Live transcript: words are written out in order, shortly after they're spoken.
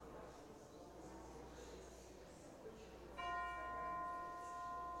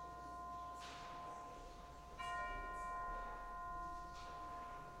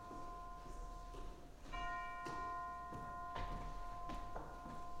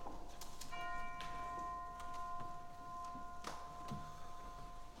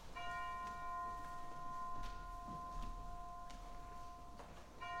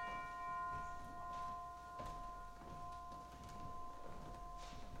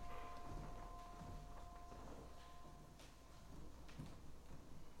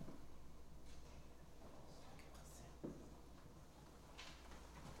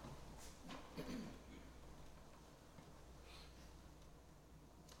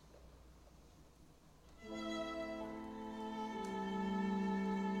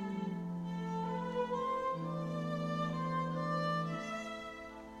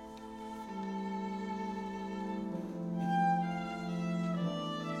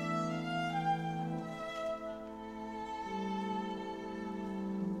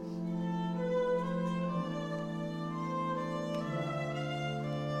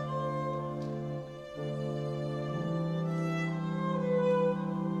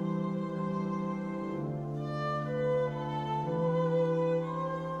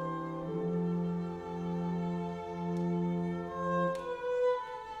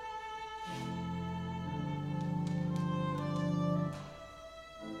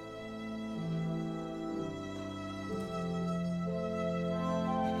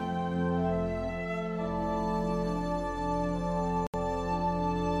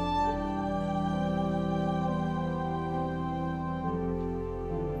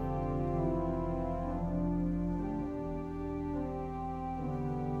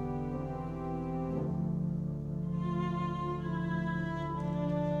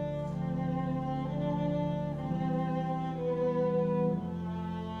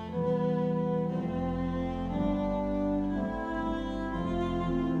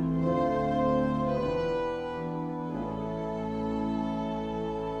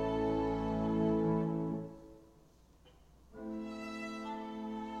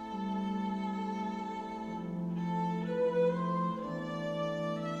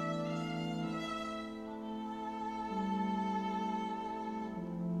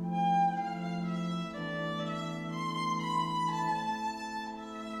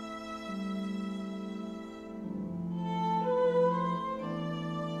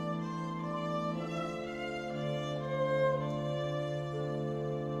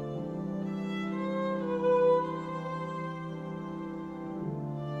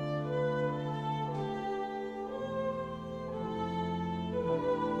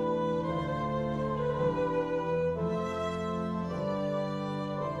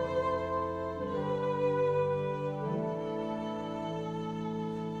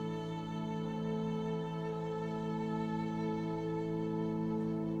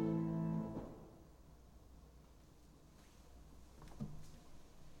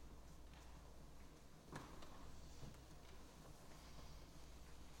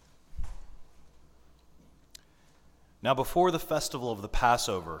Now before the festival of the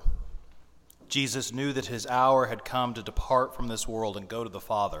Passover, Jesus knew that his hour had come to depart from this world and go to the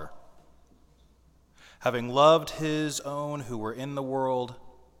Father. Having loved his own who were in the world,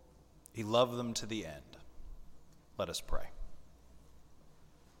 he loved them to the end. Let us pray.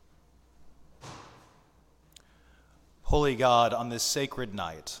 Holy God, on this sacred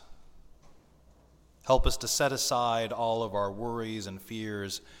night, help us to set aside all of our worries and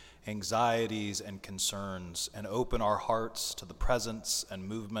fears, anxieties and concerns, and open our hearts to the presence and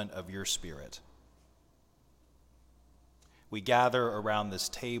movement of your Spirit. We gather around this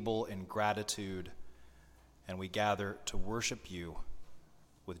table in gratitude, and we gather to worship you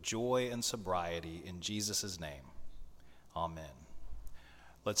with joy and sobriety in Jesus' name. Amen.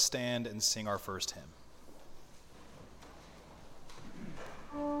 Let's stand and sing our first hymn.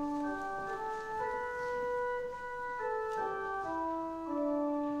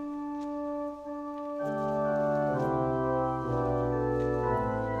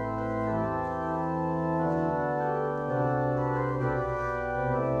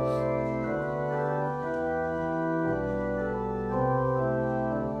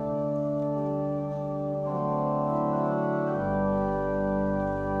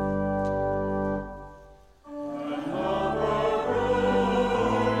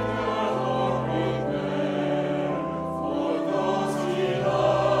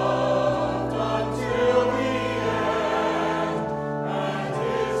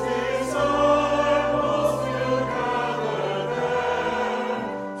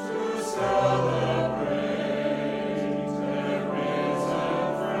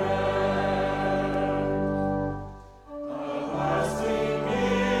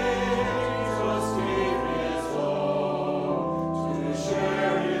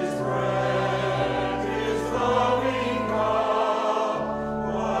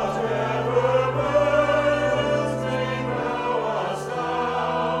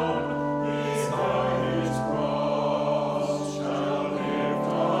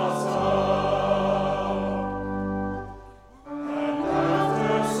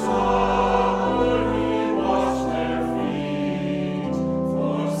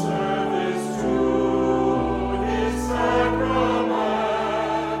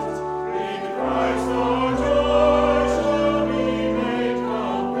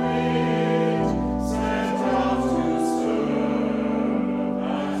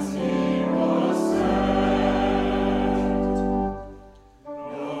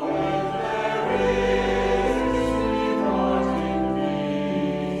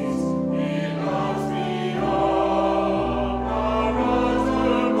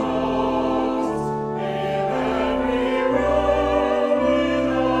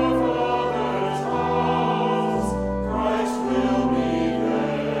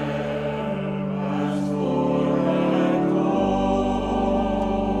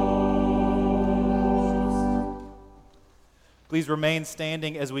 Please remain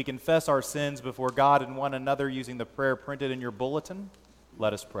standing as we confess our sins before God and one another using the prayer printed in your bulletin.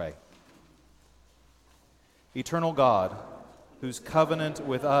 Let us pray. Eternal God, whose covenant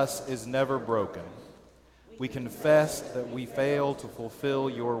with us is never broken, we confess that we fail to fulfill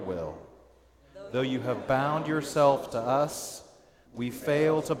your will. Though you have bound yourself to us, we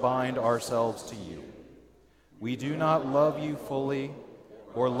fail to bind ourselves to you. We do not love you fully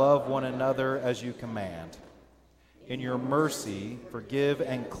or love one another as you command. In your mercy, forgive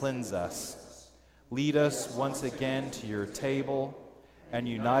and cleanse us. Lead us once again to your table and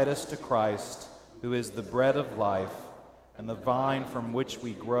unite us to Christ, who is the bread of life and the vine from which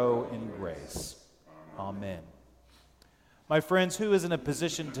we grow in grace. Amen. My friends, who is in a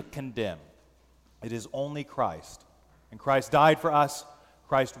position to condemn? It is only Christ. And Christ died for us.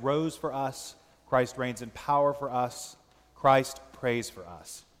 Christ rose for us. Christ reigns in power for us. Christ prays for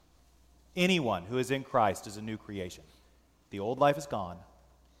us. Anyone who is in Christ is a new creation. The old life is gone.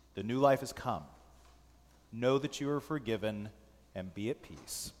 The new life has come. Know that you are forgiven and be at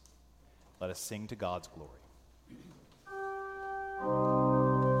peace. Let us sing to God's glory.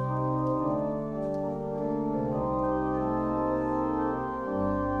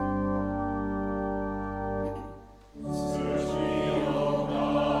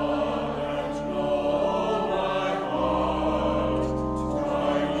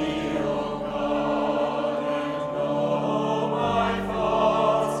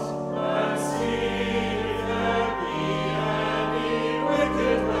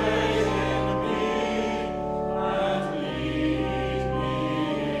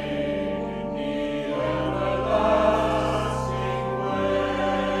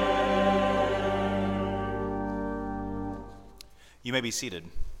 You may be seated.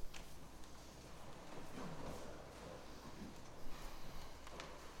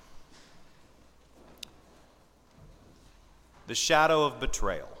 The shadow of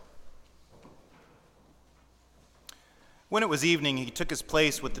betrayal. When it was evening, he took his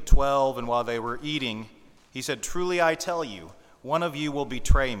place with the 12, and while they were eating, he said, "Truly I tell you, one of you will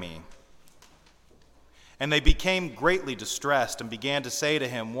betray me." And they became greatly distressed and began to say to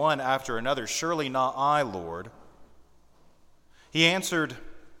him one after another, "Surely not I, Lord." He answered,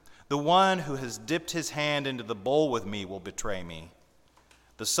 "The one who has dipped his hand into the bowl with me will betray me.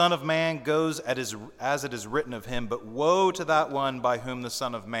 The Son of Man goes as it is written of him, but woe to that one by whom the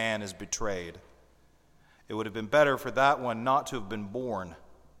Son of Man is betrayed. It would have been better for that one not to have been born."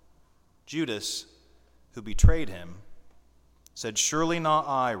 Judas, who betrayed him, said, "Surely not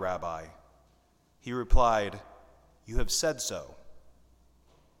I, Rabbi." He replied, "You have said so."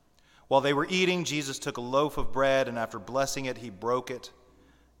 While they were eating, Jesus took a loaf of bread, and after blessing it, he broke it,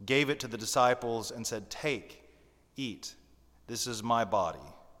 gave it to the disciples, and said, "Take, eat, this is my body."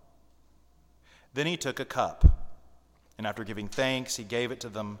 Then he took a cup, and after giving thanks, he gave it to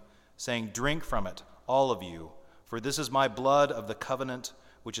them, saying, "Drink from it, all of you, for this is my blood of the covenant,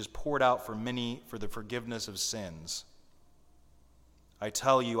 which is poured out for many for the forgiveness of sins. I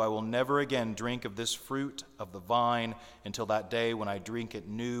tell you, I will never again drink of this fruit of the vine until that day when I drink it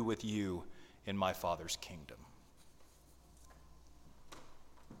new with you in my Father's kingdom."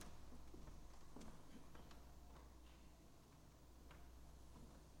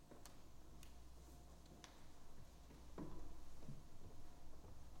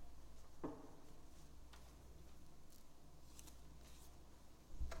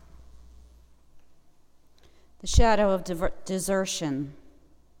 The shadow of desertion.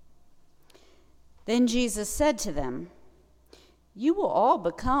 Then Jesus said to them, "You will all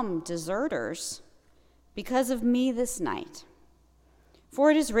become deserters because of me this night.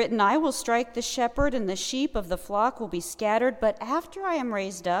 For it is written, I will strike the shepherd, and the sheep of the flock will be scattered. But after I am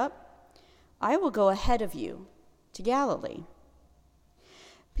raised up, I will go ahead of you to Galilee."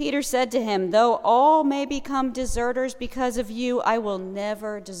 Peter said to him, "Though all may become deserters because of you, I will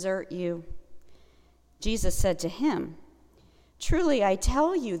never desert you." Jesus said to him, "Truly I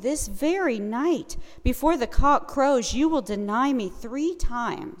tell you, this very night, before the cock crows, you will deny me 3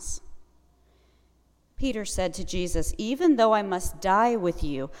 times. Peter said to Jesus, "Even though I must die with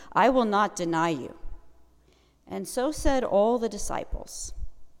you, I will not deny you." And so said all the disciples.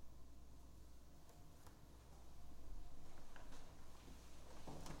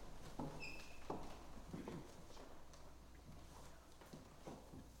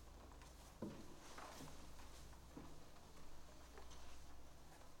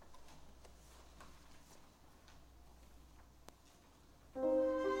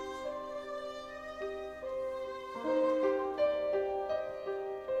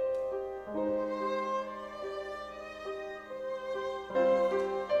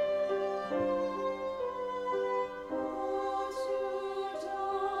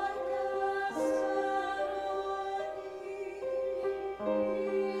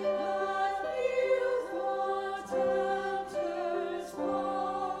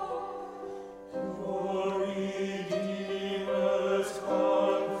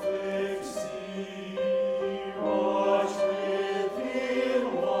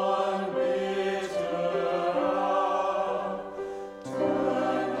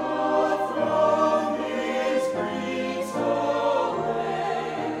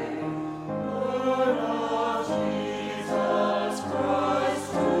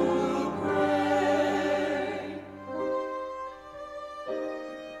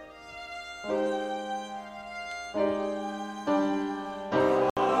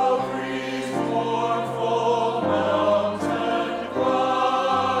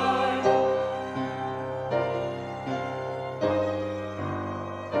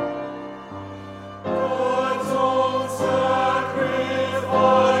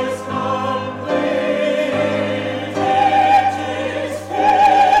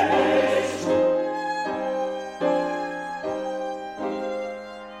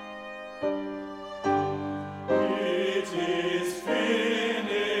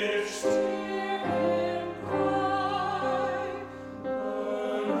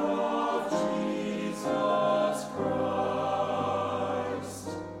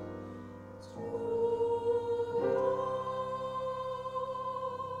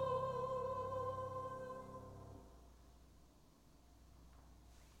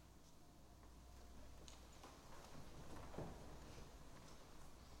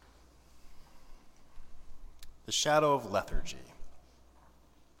 The shadow of lethargy.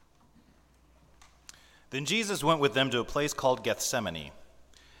 Then Jesus went with them to a place called Gethsemane,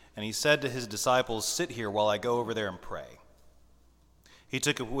 and he said to his disciples, "Sit here while I go over there and pray." He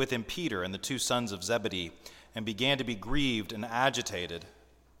took with him Peter and the 2 sons of Zebedee, and began to be grieved and agitated.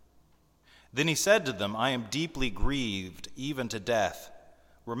 Then he said to them, I am deeply grieved, even to death.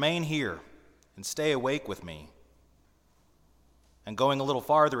 Remain here and stay awake with me. And going a little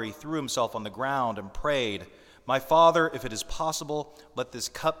farther, he threw himself on the ground and prayed, My Father, if it is possible, let this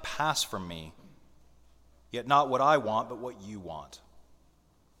cup pass from me. Yet not what I want, but what you want.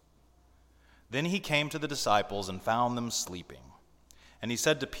 Then he came to the disciples and found them sleeping. And he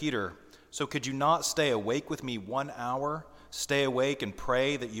said to Peter, So could you not stay awake with me 1 hour? Stay awake and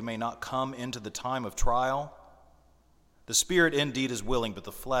pray that you may not come into the time of trial. The spirit indeed is willing, but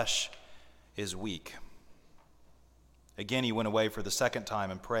the flesh is weak. Again he went away for the second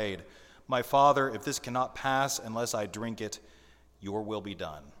time and prayed, My Father, if this cannot pass unless I drink it, your will be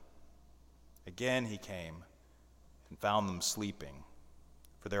done. Again he came and found them sleeping,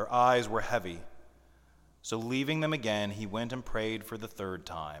 for their eyes were heavy. So leaving them again, he went and prayed for the third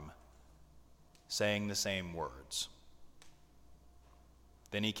time, saying the same words.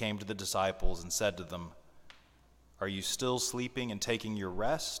 Then he came to the disciples and said to them, Are you still sleeping and taking your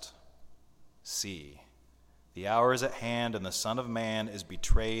rest? See, the hour is at hand, and the Son of Man is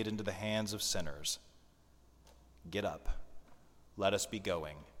betrayed into the hands of sinners. Get up, let us be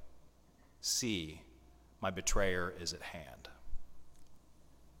going. See, my betrayer is at hand.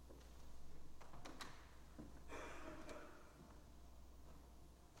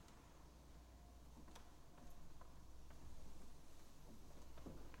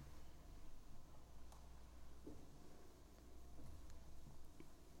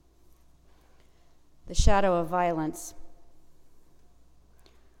 The shadow of violence.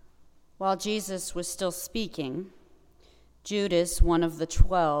 While Jesus was still speaking, Judas, one of the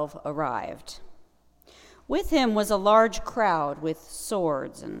 12, arrived. With him was a large crowd with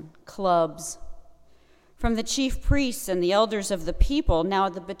swords and clubs. From the chief priests and the elders of the people, now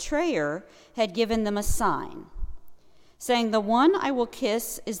the betrayer had given them a sign, saying, The one I will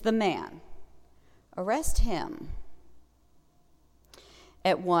kiss is the man. Arrest him.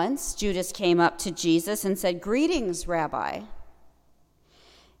 At once, Judas came up to Jesus and said, Greetings, Rabbi,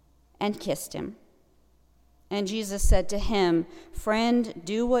 and kissed him. And Jesus said to him, Friend,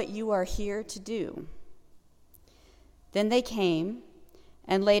 do what you are here to do. Then they came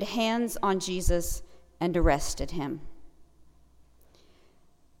and laid hands on Jesus and arrested him.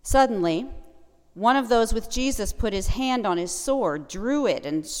 Suddenly, one of those with Jesus put his hand on his sword, drew it,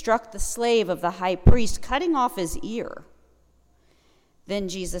 and struck the slave of the high priest, cutting off his ear. Then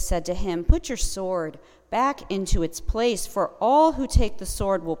Jesus said to him, Put your sword back into its place, for all who take the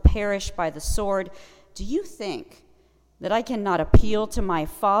sword will perish by the sword. Do you think that I cannot appeal to my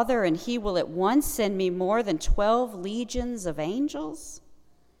Father, and he will at once send me more than 12 legions of angels?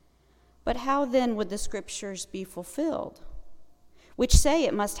 But how then would the scriptures be fulfilled, which say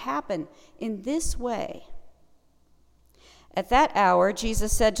it must happen in this way? At that hour,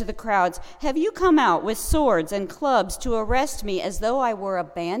 Jesus said to the crowds, Have you come out with swords and clubs to arrest me as though I were a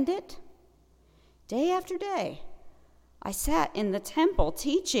bandit? Day after day, I sat in the temple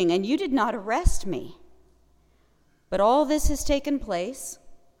teaching, and you did not arrest me. But all this has taken place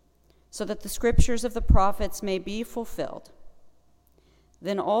so that the scriptures of the prophets may be fulfilled.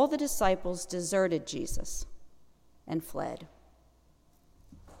 Then all the disciples deserted Jesus and fled.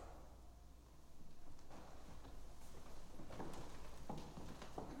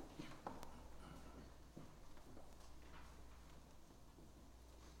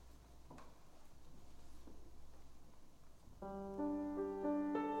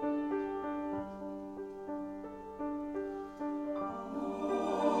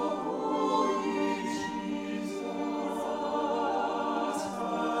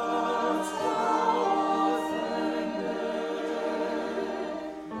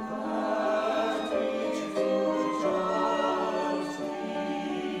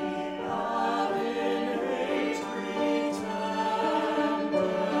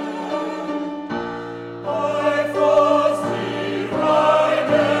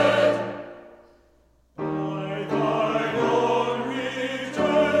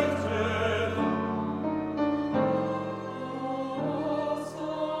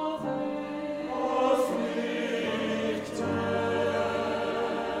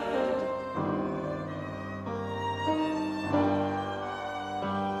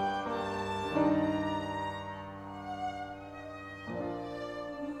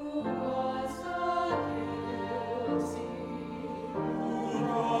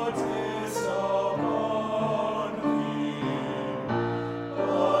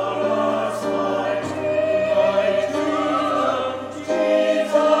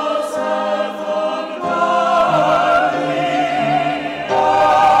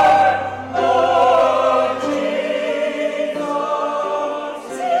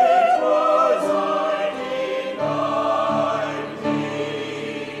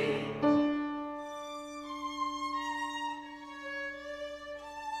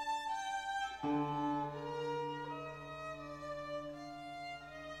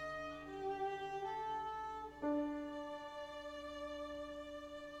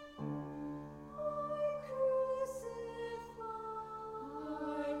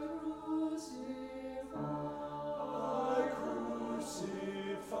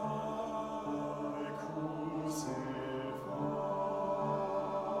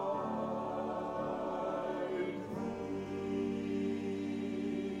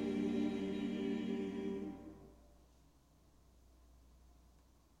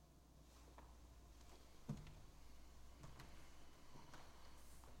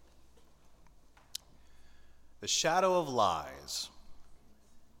 The shadow of lies.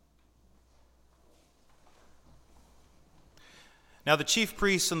 Now the chief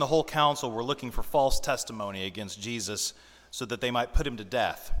priests and the whole council were looking for false testimony against Jesus so that they might put him to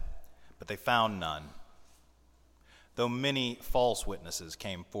death, but they found none, though many false witnesses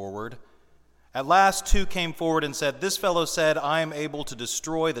came forward. At last 2 came forward and said, "This fellow said, 'I am able to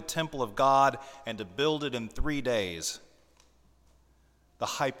destroy the temple of God and to build it in 3 days.'" The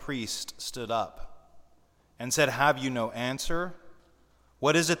high priest stood up and said, "Have you no answer?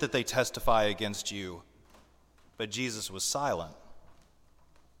 What is it that they testify against you?" But Jesus was silent.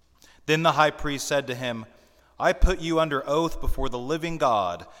 Then the high priest said to him, "I put you under oath before the living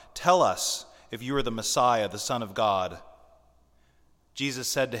God. Tell us if you are the Messiah, the Son of God."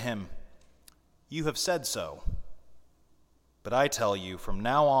 Jesus said to him, "You have said so. But I tell you, from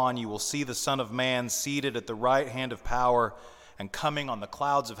now on you will see the Son of Man seated at the right hand of power and coming on the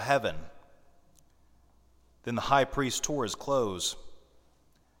clouds of heaven." Then the high priest tore his clothes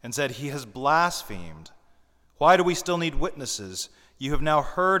and said, "He has blasphemed. Why do we still need witnesses? You have now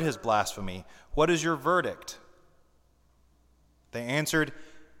heard his blasphemy. What is your verdict?" They answered,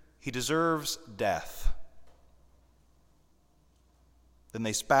 "He deserves death." Then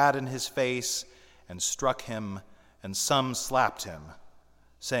they spat in his face and struck him, and some slapped him,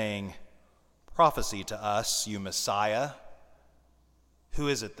 saying, "Prophesy to us, you Messiah. Who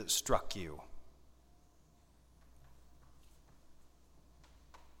is it that struck you?"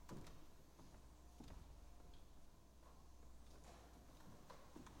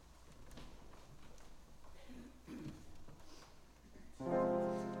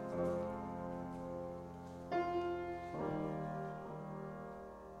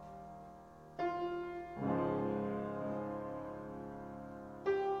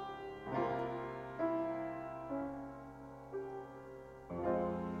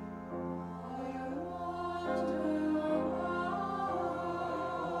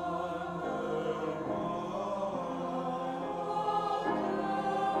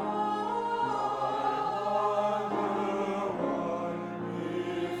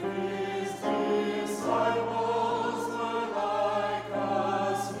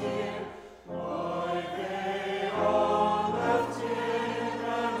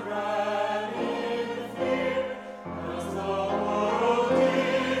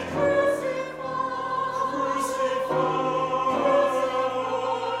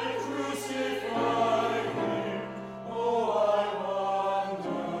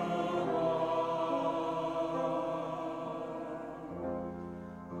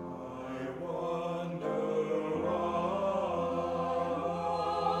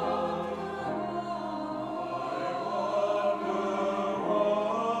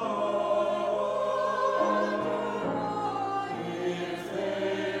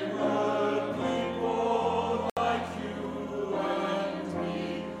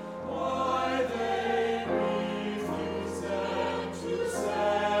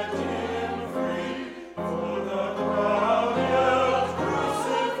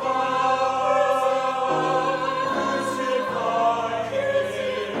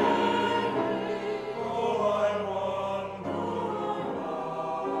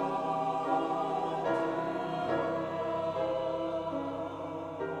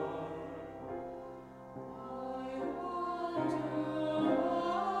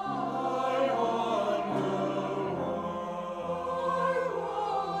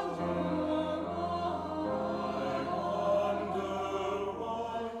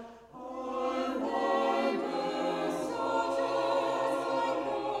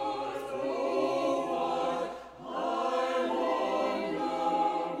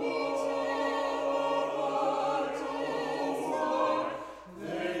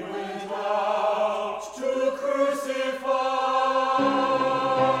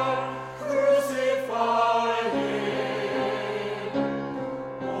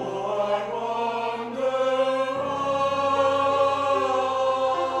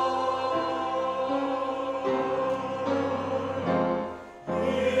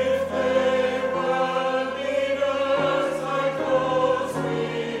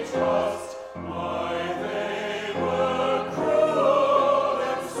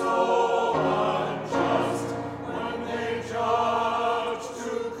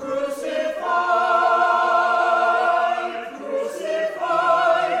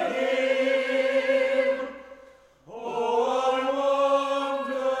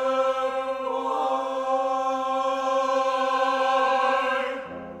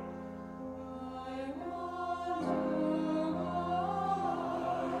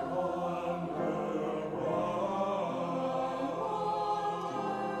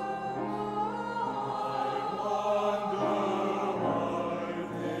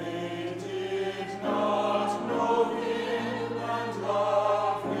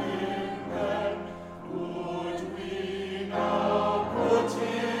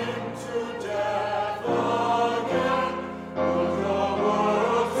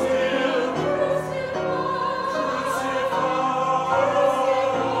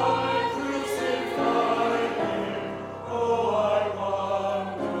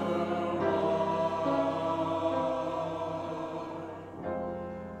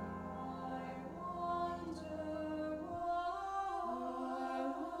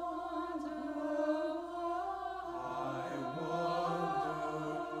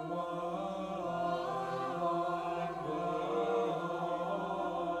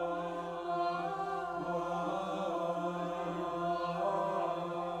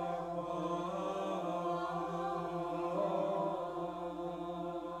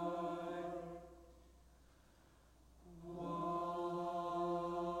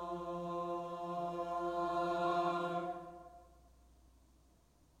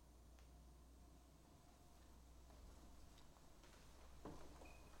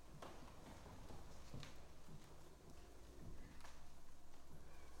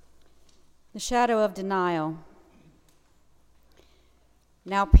 shadow of denial.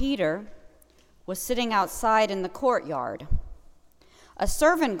 Now Peter was sitting outside in the courtyard. A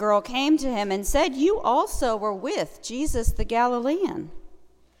servant girl came to him and said, "You also were with Jesus the Galilean."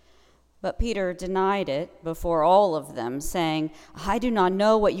 But Peter denied it before all of them, saying, "I do not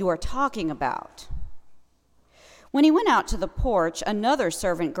know what you are talking about." When he went out to the porch, another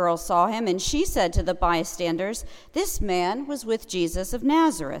servant girl saw him, and she said to the bystanders, "This man was with Jesus of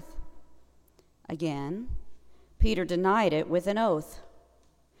Nazareth." Again, Peter denied it with an oath.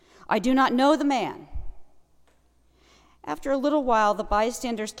 "I do not know the man." After a little while, the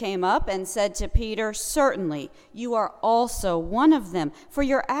bystanders came up and said to Peter, "Certainly, you are also one of them, for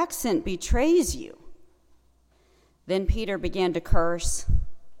your accent betrays you." Then Peter began to curse,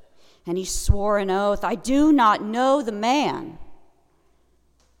 and he swore an oath, "I do not know the man."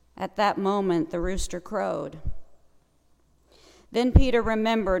 At that moment, the rooster crowed. Then Peter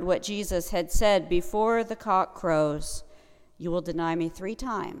remembered what Jesus had said, "Before the cock crows, you will deny me 3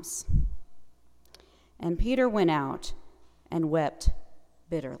 times." And Peter went out and wept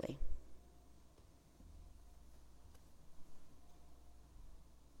bitterly.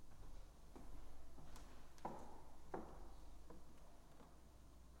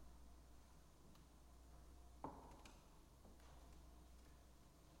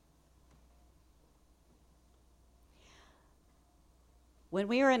 When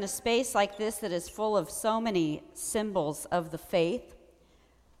we are in a space like this that is full of so many symbols of the faith,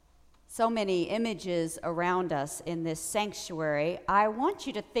 so many images around us in this sanctuary, I want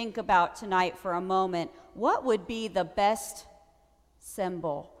you to think about tonight for a moment, what would be the best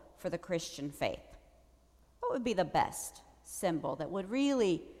symbol for the Christian faith? What would be the best symbol that would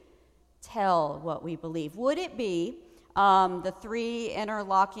really tell what we believe? Would it be the 3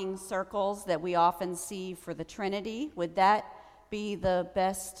 interlocking circles that we often see for the Trinity? Would that be the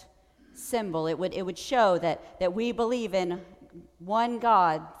best symbol? It would show that we believe in one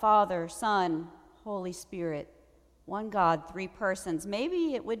God, Father, Son, Holy Spirit, one God, 3 persons.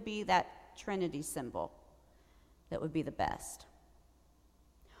 Maybe it would be that Trinity symbol that would be the best.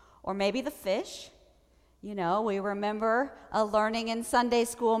 Or maybe the fish. You know, we remember learning in Sunday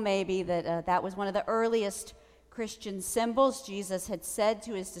school maybe that that was one of the earliest Christian symbols. Jesus had said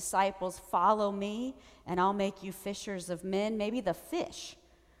to his disciples, "Follow me, and I'll make you fishers of men." Maybe the fish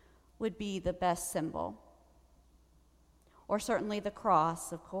would be the best symbol. Or certainly the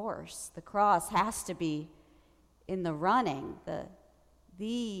cross, of course. The cross has to be in the running,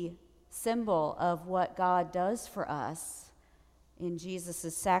 the symbol of what God does for us in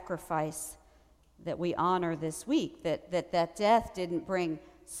Jesus' sacrifice that we honor this week, that death didn't bring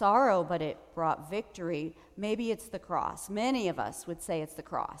sorrow, but it brought victory. Maybe it's the cross. Many of us would say it's the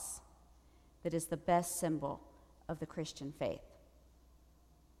cross that is the best symbol of the Christian faith.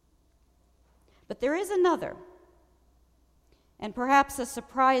 But there is another, and perhaps a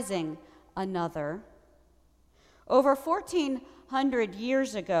surprising another. Over 1,400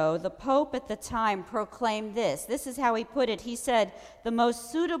 years ago, the Pope at the time proclaimed this. This is how he put it. He said, "The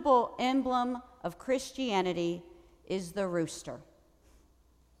most suitable emblem of Christianity is the rooster."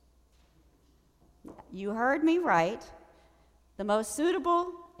 You heard me right. The most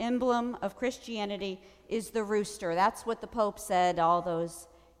suitable emblem of Christianity is the rooster. That's what the Pope said all those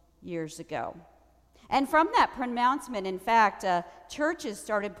years ago. And from that pronouncement, in fact, churches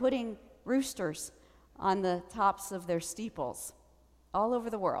started putting roosters on the tops of their steeples all over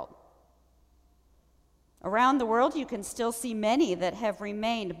the world. Around the world, you can still see many that have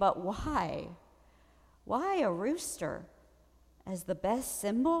remained, but why? Why a rooster as the best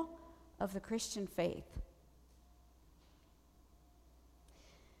symbol of the Christian faith?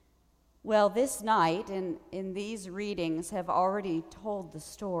 Well, this night and in these readings have already told the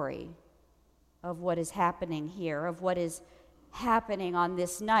story of what is happening here, of what is happening on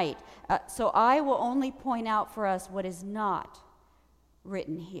this night. So I will only point out for us what is not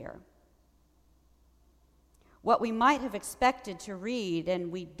written here. What we might have expected to read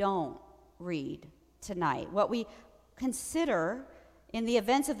and we don't read tonight. What we consider in the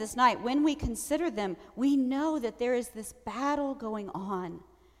events of this night, when we consider them, we know that there is this battle going on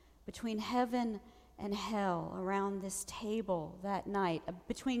between heaven and hell around this table that night,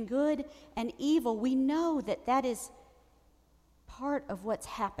 between good and evil. We know that that is part of what's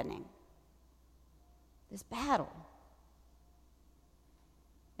happening, this battle.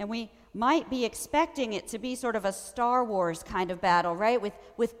 And we might be expecting it to be sort of a Star Wars kind of battle, right?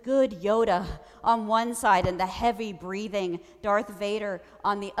 With good Yoda on one side and the heavy breathing Darth Vader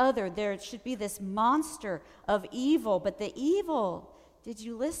on the other. There should be this monster of evil, but the evil, did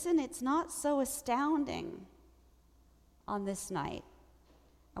you listen? It's not so astounding on this night.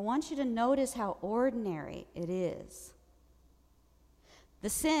 I want you to notice how ordinary it is. The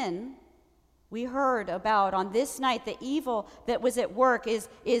sin we heard about on this night, the evil that was at work, is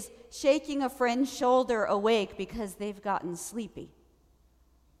shaking a friend's shoulder awake because they've gotten sleepy.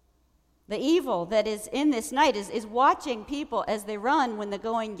 The evil that is in this night is watching people as they run when the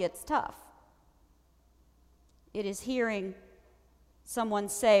going gets tough. It is hearing someone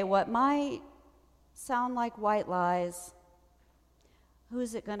say what might sound like white lies. Who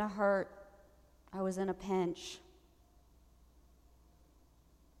is it going to hurt? I was in a pinch.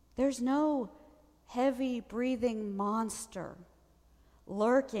 There's no heavy-breathing monster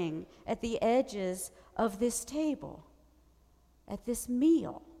lurking at the edges of this table, at this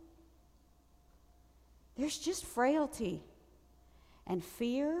meal. There's just frailty and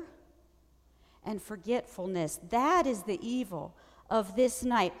fear and forgetfulness. That is the evil of this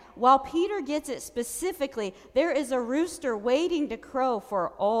night. While Peter gets it specifically, there is a rooster waiting to crow for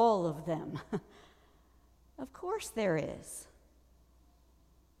all of them. Of course there is.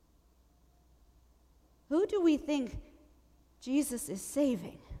 Who do we think Jesus is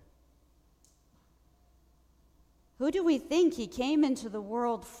saving? Who do we think he came into the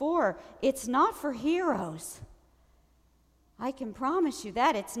world for? It's not for heroes. I can promise you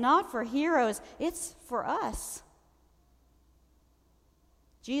that. It's not for heroes. It's for us.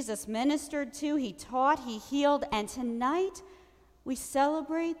 Jesus ministered to, he taught, he healed, and tonight we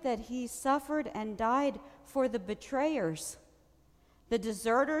celebrate that he suffered and died for the betrayers, the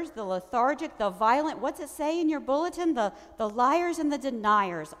deserters, the lethargic, the violent. What's it say in your bulletin? The liars and the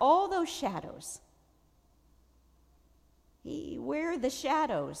deniers, all those shadows. We're the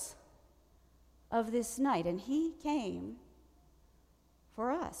shadows of this night, and he came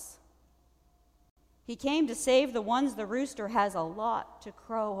for us. He came to save the ones the rooster has a lot to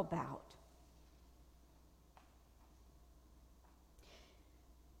crow about.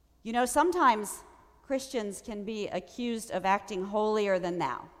 You know, sometimes Christians can be accused of acting holier than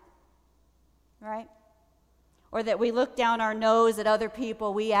thou, right? Or that we look down our nose at other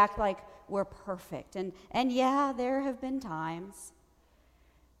people, we act like we're perfect. And yeah, there have been times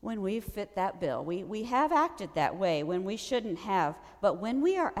when we've fit that bill. We have acted that way when we shouldn't have. But when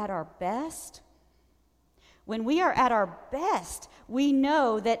we are at our best, we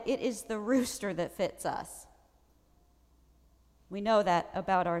know that it is the rooster that fits us. We know that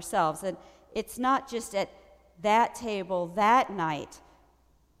about ourselves. And it's not just at that table that night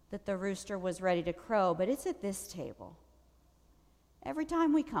that the rooster was ready to crow, but it's at this table every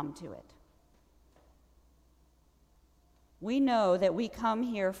time we come to it. We know that we come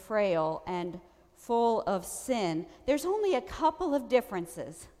here frail and full of sin. There's only a couple of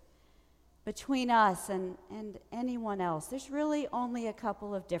differences between us and anyone else. There's really only a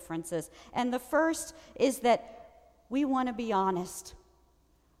couple of differences. And the first is that we want to be honest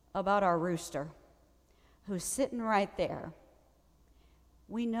about our rooster who's sitting right there.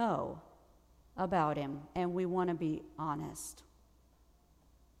 We know about him, and we want to be honest.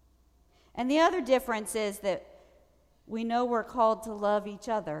 And the other difference is that we know we're called to love each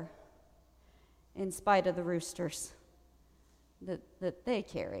other in spite of the roosters that they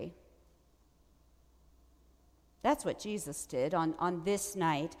carry. That's what Jesus did on this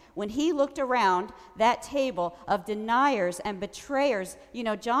night. When he looked around that table of deniers and betrayers, you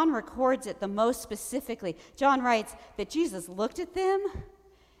know, John records it the most specifically. John writes that Jesus looked at them.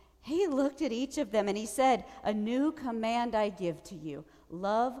 He looked at each of them and he said, "A new command I give to you.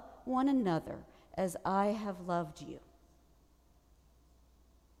 Love one another as I have loved you."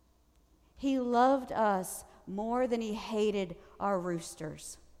 He loved us more than he hated our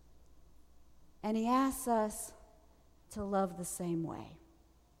roosters. And he asks us to love the same way.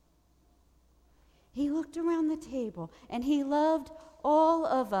 He looked around the table and he loved all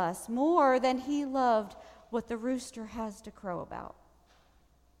of us more than he loved what the rooster has to crow about.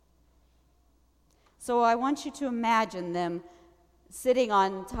 So I want you to imagine them sitting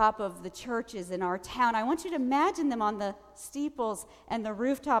on top of the churches in our town. I want you to imagine them on the steeples and the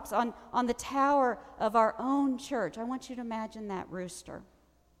rooftops, on the tower of our own church. I want you to imagine that rooster.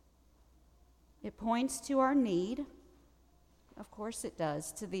 It points to our need. Of course it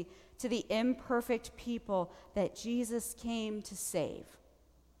does, to the imperfect people that Jesus came to save.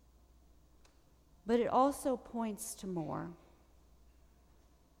 But it also points to more.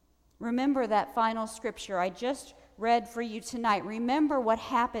 Remember that final scripture I just read for you tonight. Remember what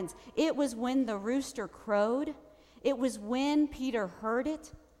happens. It was when the rooster crowed, it was when Peter heard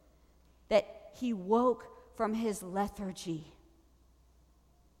it, that he woke from his lethargy,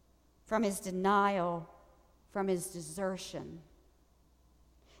 from his denial, from his desertion.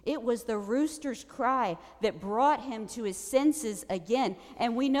 It was the rooster's cry that brought him to his senses again.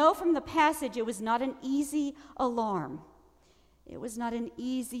 And we know from the passage it was not an easy alarm. It was not an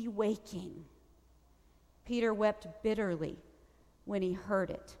easy waking. Peter wept bitterly when he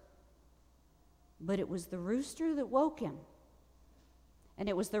heard it. But it was the rooster that woke him. And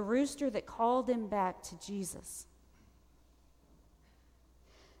it was the rooster that called him back to Jesus.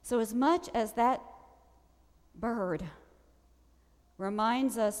 So as much as that bird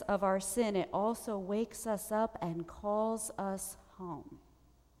reminds us of our sin, it also wakes us up and calls us home.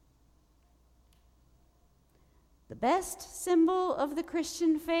 The best symbol of the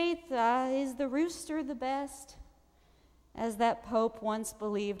Christian faith is the rooster the best? As that pope once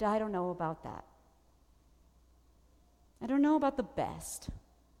believed. I don't know about that. I don't know about the best.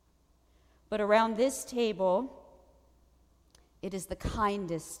 But around this table, it is the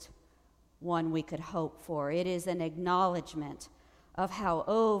kindest one we could hope for. It is an acknowledgement of how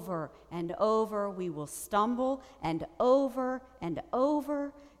over and over we will stumble, and over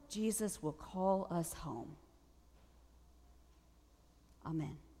Jesus will call us home.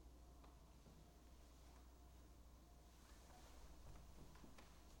 Amen.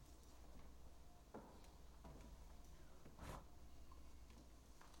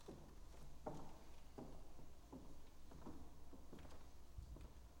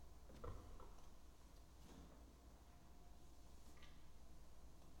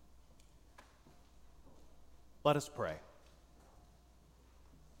 Let us pray.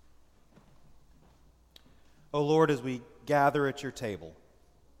 O Lord, as we gather at your table,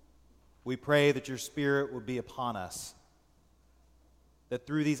 we pray that your Spirit would be upon us, that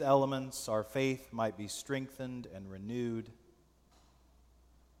through these elements our faith might be strengthened and renewed,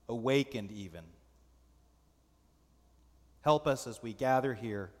 awakened even. Help us as we gather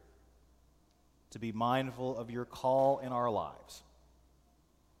here to be mindful of your call in our lives.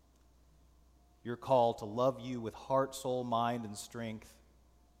 Your call to love you with heart, soul, mind, and strength,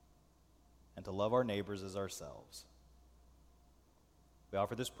 and to love our neighbors as ourselves. We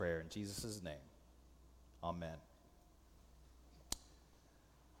offer this prayer in Jesus' name. Amen.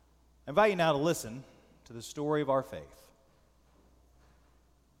 I invite you now to listen to the story of our faith.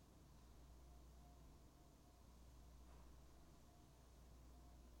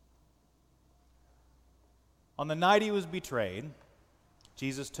 On the night he was betrayed,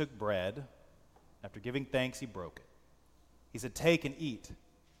 Jesus took bread. After giving thanks, he broke it. He said, "Take and eat.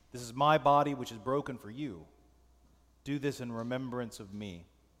 This is my body, which is broken for you. Do this in remembrance of me."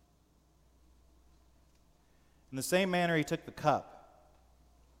 In the same manner, he took the cup.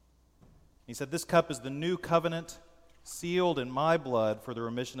 He said, "This cup is the new covenant, sealed in my blood for the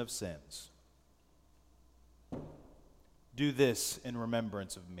remission of sins. Do this in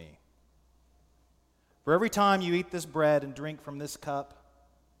remembrance of me. For every time you eat this bread and drink from this cup,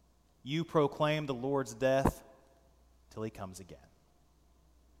 you proclaim the Lord's death till he comes again."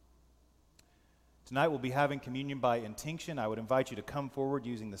 Tonight we'll be having communion by intinction. I would invite you to come forward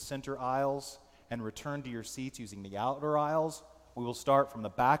using the center aisles and return to your seats using the outer aisles. We will start from the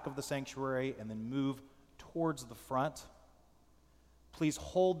back of the sanctuary and then move towards the front. Please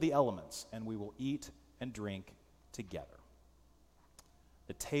hold the elements and we will eat and drink together.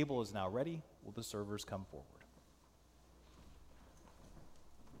 The table is now ready. Will the servers come forward?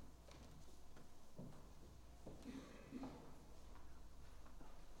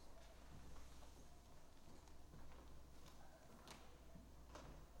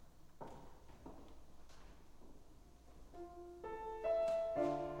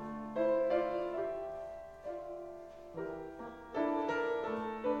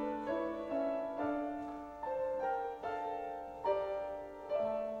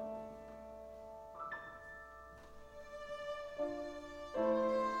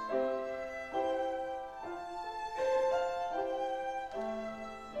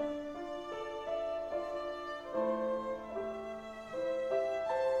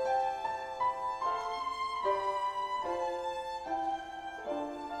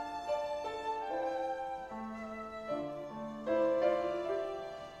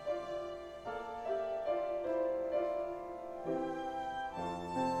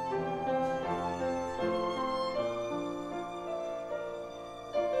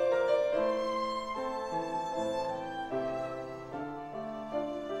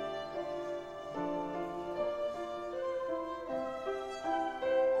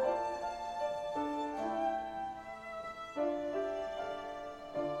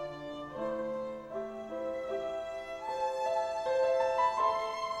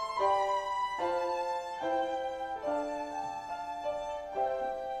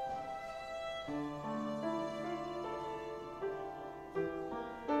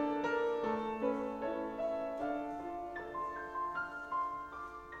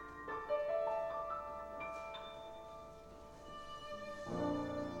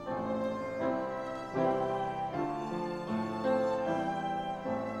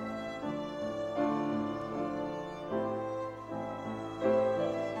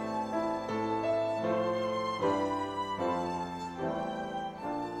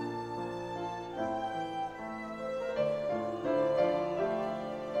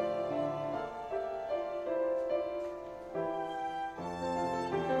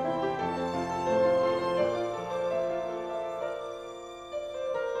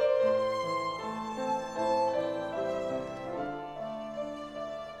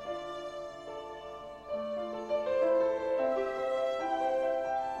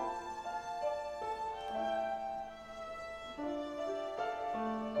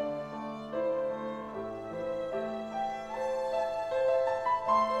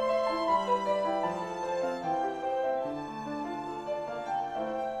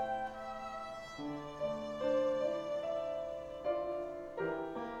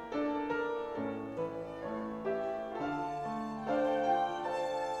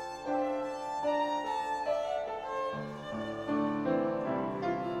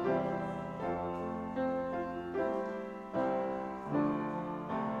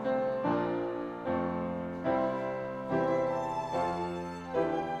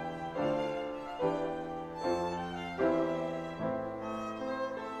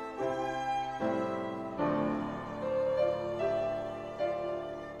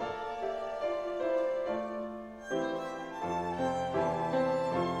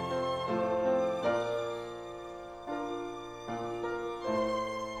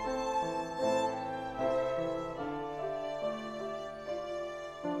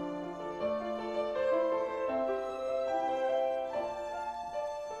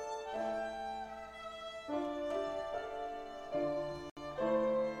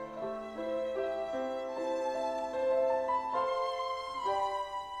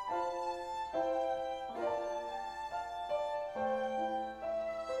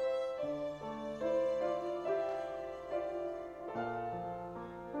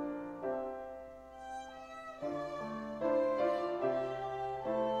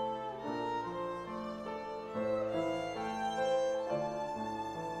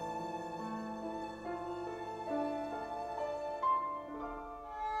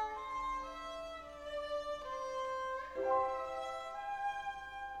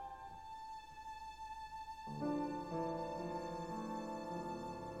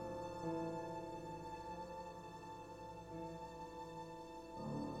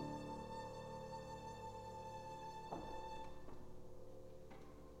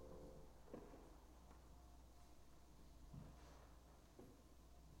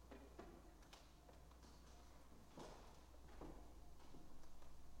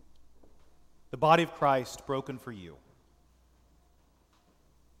 The body of Christ broken for you.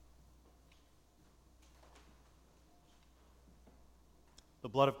 The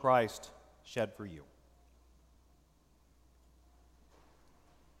blood of Christ shed for you.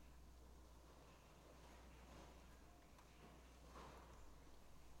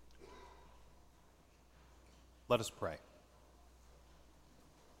 Let us pray.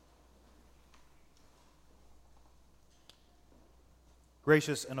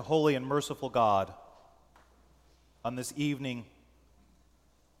 Gracious and holy and merciful God, on this evening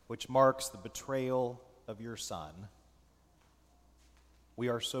which marks the betrayal of your Son, we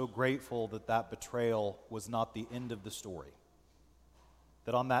are so grateful that that betrayal was not the end of the story.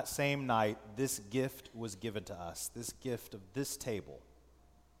 That on that same night, this gift was given to us, this gift of this table,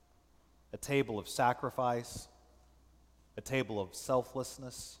 a table of sacrifice, a table of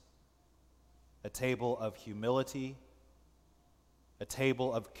selflessness, a table of humility, a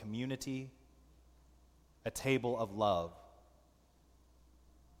table of community, a table of love.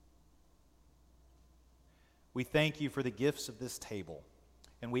 We thank you for the gifts of this table,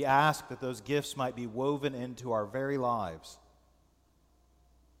 and we ask that those gifts might be woven into our very lives,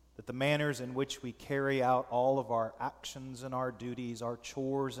 that the manners in which we carry out all of our actions and our duties, our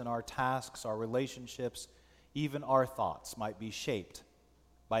chores and our tasks, our relationships, even our thoughts might be shaped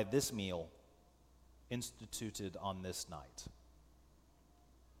by this meal instituted on this night.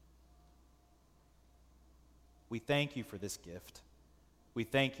 We thank you for this gift. We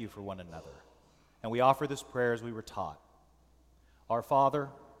thank you for one another. And we offer this prayer as we were taught. Our Father,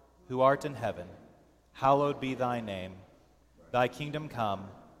 who art in heaven, hallowed be thy name. Thy kingdom come,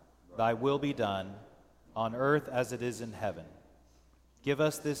 thy will be done, on earth as it is in heaven. Give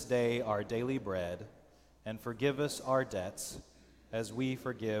us this day our daily bread, and forgive us our debts, as we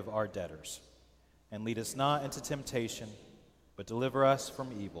forgive our debtors. And lead us not into temptation, but deliver us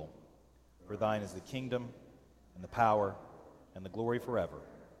from evil. For thine is the kingdom, and the power, and the glory forever.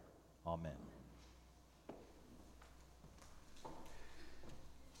 Amen.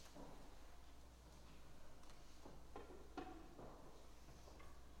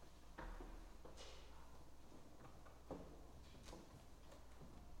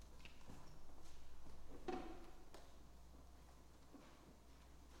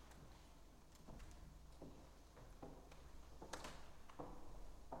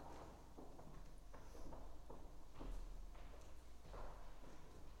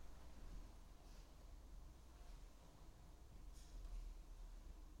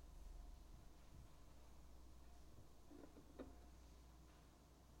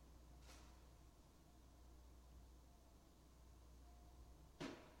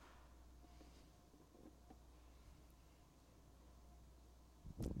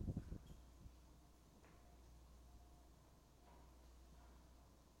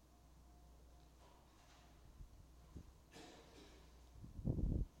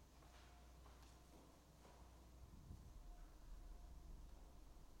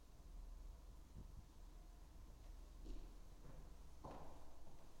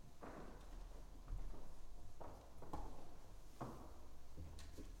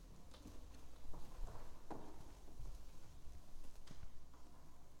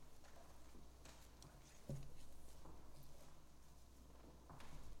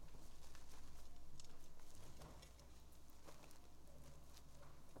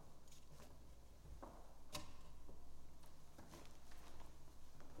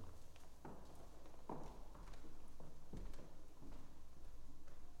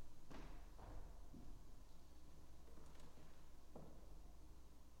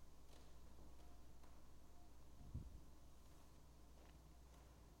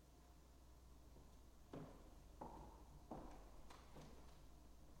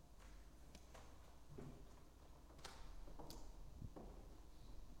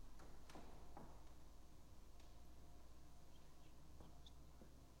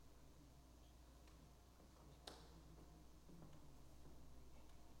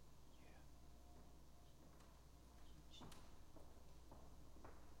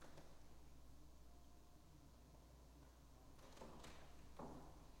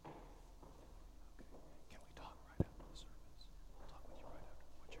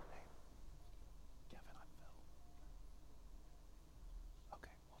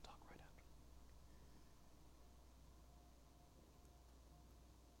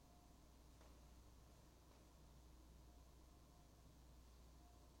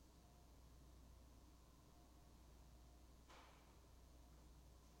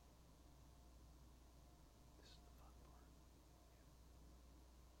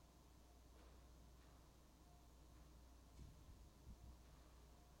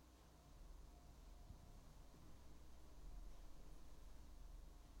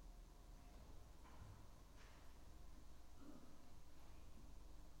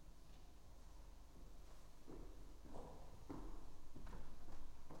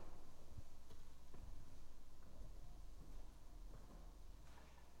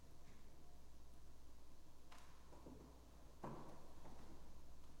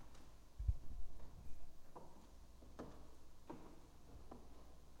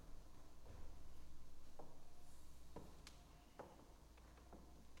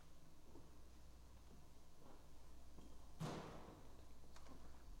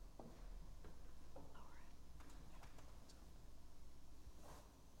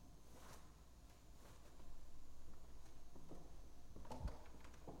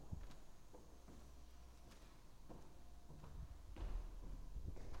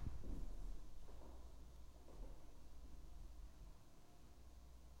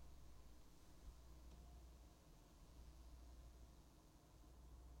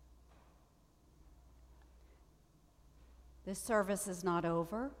 This service is not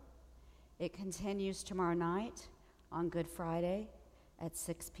over. It continues tomorrow night on Good Friday at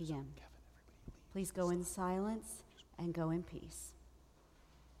 6 p.m. Please go in silence and go in peace.